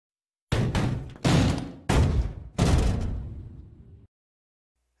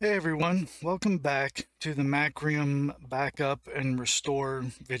Hey everyone, welcome back to the Macrium backup and restore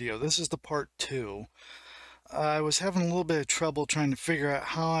video. This is the part 2. I was having a little bit of trouble trying to figure out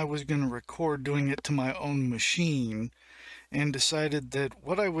how I was going to record doing it to my own machine and decided that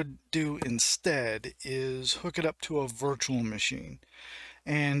what I would do instead is hook it up to a virtual machine.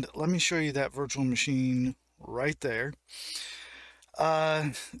 And let me show you that virtual machine right there.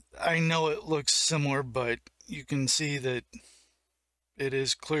 I know it looks similar, but you can see that it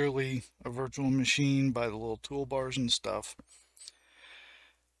is clearly a virtual machine by the little toolbars and stuff.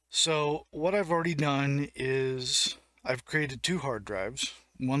 So what I've already done is I've created 2 hard drives,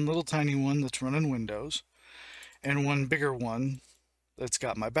 one little tiny one that's running Windows and one bigger one that's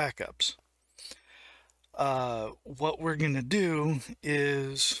got my backups. What we're going to do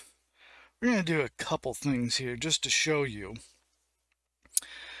is we're going to do a couple things here just to show you.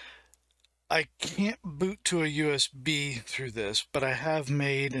 I can't boot to a USB through this, but I have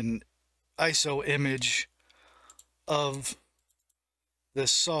made an ISO image of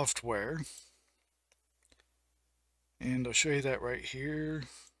this software, and I'll show you that right here.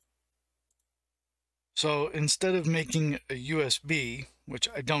 So instead of making a USB, which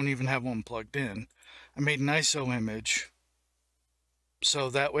I don't even have one plugged in, I made an ISO image so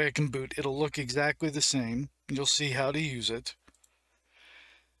that way I can boot. It'll look exactly the same. You'll see how to use it.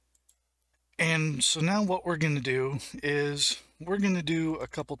 And so now what we're going to do is we're going to do a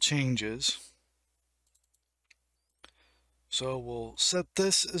couple changes. So we'll set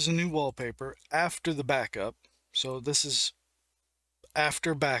this as a new wallpaper after the backup. So this is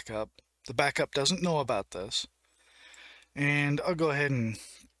after backup. The backup doesn't know about this. And I'll go ahead and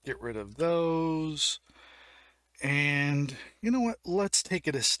get rid of those. And you know what? Let's take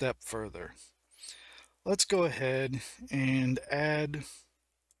it a step further. Let's go ahead and add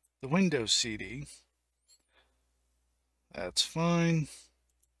the Windows CD. That's fine.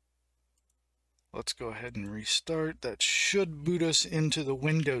 Let's go ahead and restart. That should boot us into the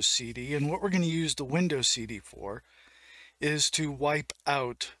Windows CD. And what we're going to use the Windows CD for is to wipe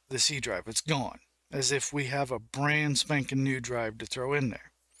out the C drive. It's gone, as if we have a brand spanking new drive to throw in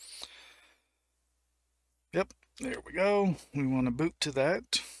there. Yep, there we go. We want to boot to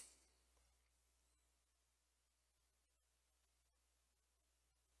that.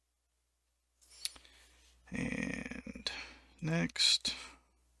 And next,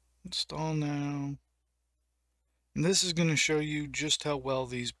 install now. And this is going to show you just how well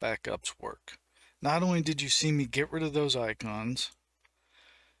these backups work. Not only did you see me get rid of those icons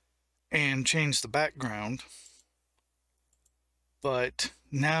and change the background, but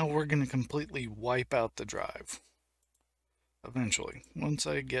now we're going to completely wipe out the drive eventually once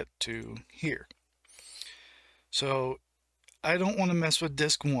I get to here. So I don't want to mess with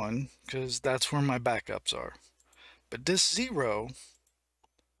disk 1 because that's where my backups are. But disk 0,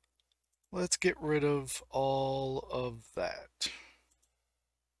 let's get rid of all of that.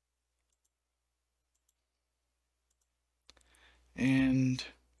 And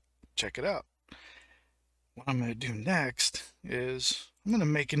check it out. What I'm going to do next is I'm going to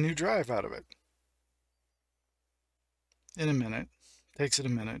make a new drive out of it. In a minute. Takes it a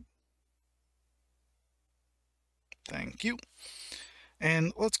minute. Thank you.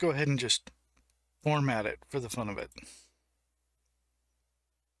 And let's go ahead and just format it for the fun of it.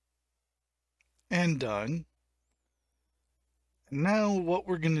 And done. And now what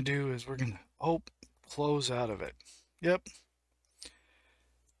we're going to do is we're going to close out of it. Yep.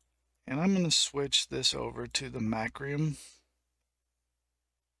 And I'm going to switch this over to the Macrium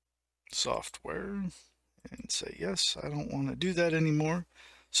software and say, yes, I don't want to do that anymore.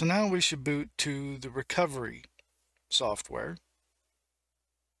 So now we should boot to the recovery software.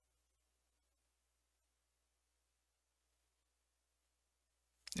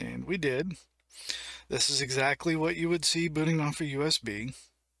 And we did. This is exactly what you would see booting off a USB.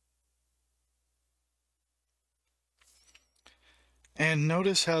 And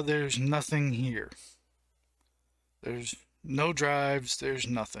notice how there's nothing here. There's no drives, there's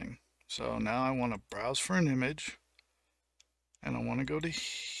nothing. So now I want to browse for an image. And I want to go to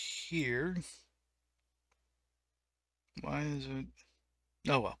here. Why is it?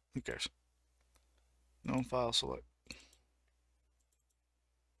 Oh well, who cares? No file select.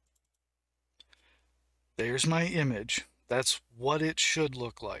 There's my image. That's what it should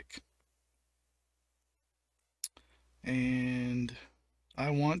look like. And I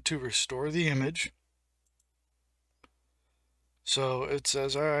want to restore the image. So it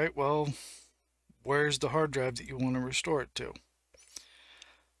says, all right, well, where's the hard drive that you want to restore it to?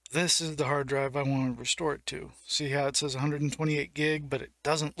 This is the hard drive I want to restore it to. See how it says 128 gig, but it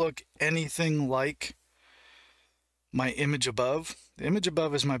doesn't look anything like my image above? The image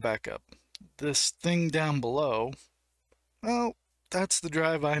above is my backup. This thing down below, well, that's the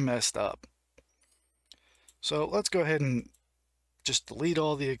drive I messed up. So let's go ahead and just delete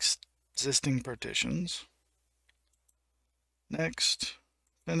all the existing partitions. Next,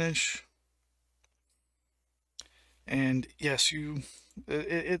 finish. And yes,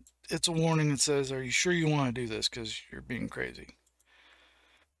 it's a warning that says, are you sure you want to do this? Because you're being crazy.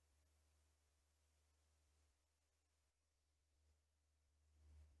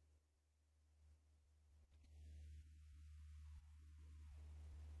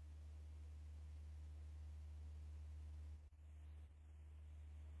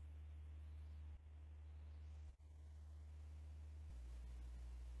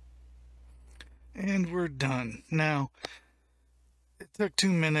 And we're done. Now, it took 2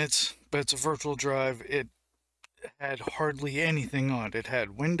 minutes, but it's a virtual drive. It had hardly anything on it. It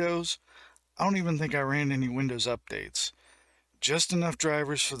had Windows. I don't even think I ran any Windows updates. Just enough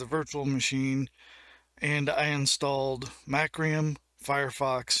drivers for the virtual machine, and I installed Macrium,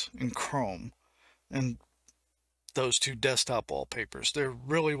 Firefox, and Chrome, and those 2 desktop wallpapers. There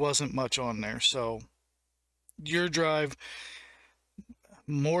really wasn't much on there, so your drive,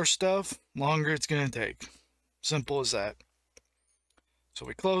 more stuff, longer it's going to take. Simple as that. So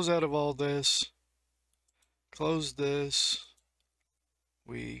we close out of all this, close this,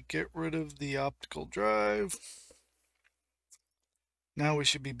 we get rid of the optical drive. Now we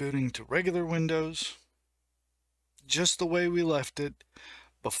should be booting to regular Windows, just the way we left it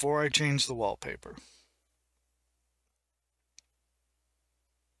before I changed the wallpaper.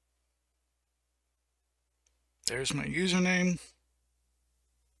 There's my username.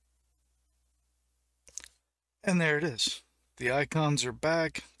 And there it is. The icons are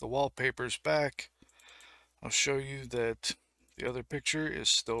back, the wallpaper's back. I'll show you that the other picture is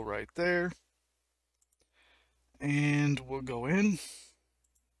still right there. And we'll go in.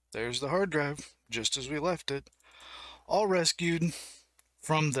 There's the hard drive, just as we left it. All rescued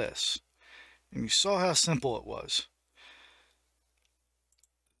from this. And you saw how simple it was.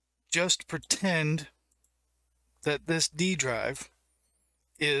 Just pretend that this D drive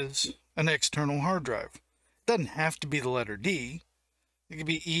is an external hard drive. It doesn't have to be the letter D. It could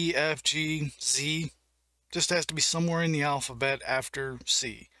be E, F, G, Z. Just has to be somewhere in the alphabet after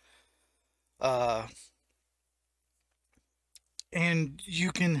C. And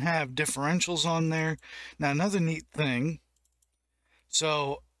you can have differentials on there. Now, another neat thing.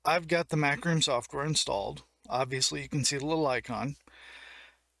 So I've got the Macrium software installed. Obviously, you can see the little icon.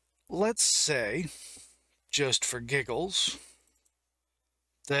 Let's say, just for giggles,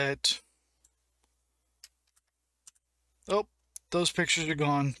 that, oh, those pictures are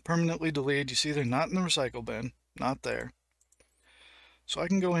gone, permanently deleted. You see they're not in the recycle bin, not there. So I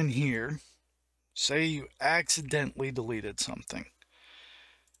can go in here, say you accidentally deleted something.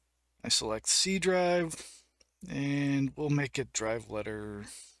 I select C drive, and we'll make it drive letter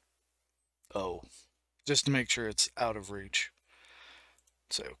O, just to make sure it's out of reach.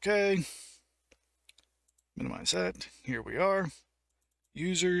 Say OK. Minimize that. Here we are.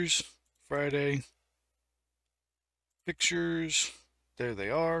 Users, Friday. Pictures, there they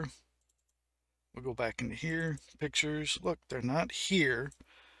are. We'll go back into here. Pictures, look, they're not here,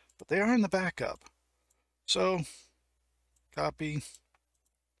 but they are in the backup. So, copy,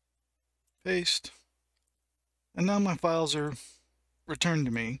 paste, and now my files are returned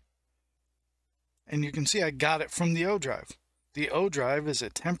to me. And you can see I got it from the O drive. The O drive is a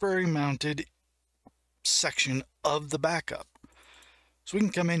temporary mounted section of the backup. So we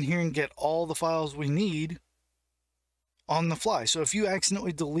can come in here and get all the files we need on the fly. So if you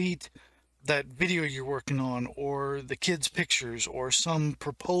accidentally delete that video you're working on, or the kids' pictures, or some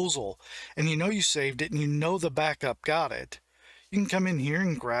proposal, and you know you saved it and you know the backup got it, you can come in here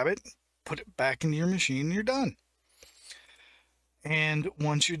and grab it, put it back into your machine, and you're done. And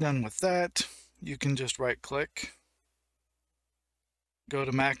once you're done with that, you can just right click, go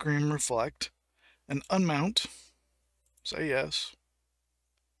to Macrium Reflect, and unmount, say yes,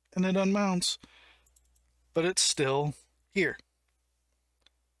 and it unmounts, but it's still here.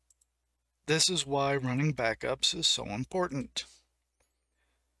 This is why running backups is so important.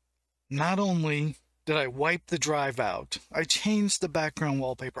 Not only did I wipe the drive out, I changed the background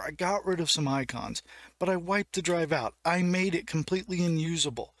wallpaper, I got rid of some icons, but I wiped the drive out. I made it completely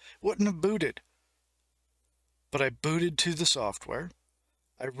unusable. It wouldn't have booted. But I booted to the software,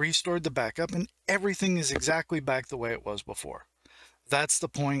 I restored the backup, and everything is exactly back the way it was before. That's the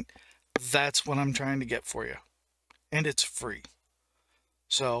point. That's what I'm trying to get for you. And it's free.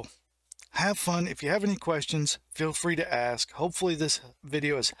 So have fun. If you have any questions, feel free to ask. Hopefully this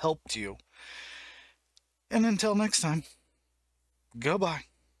video has helped you. And until next time. Goodbye.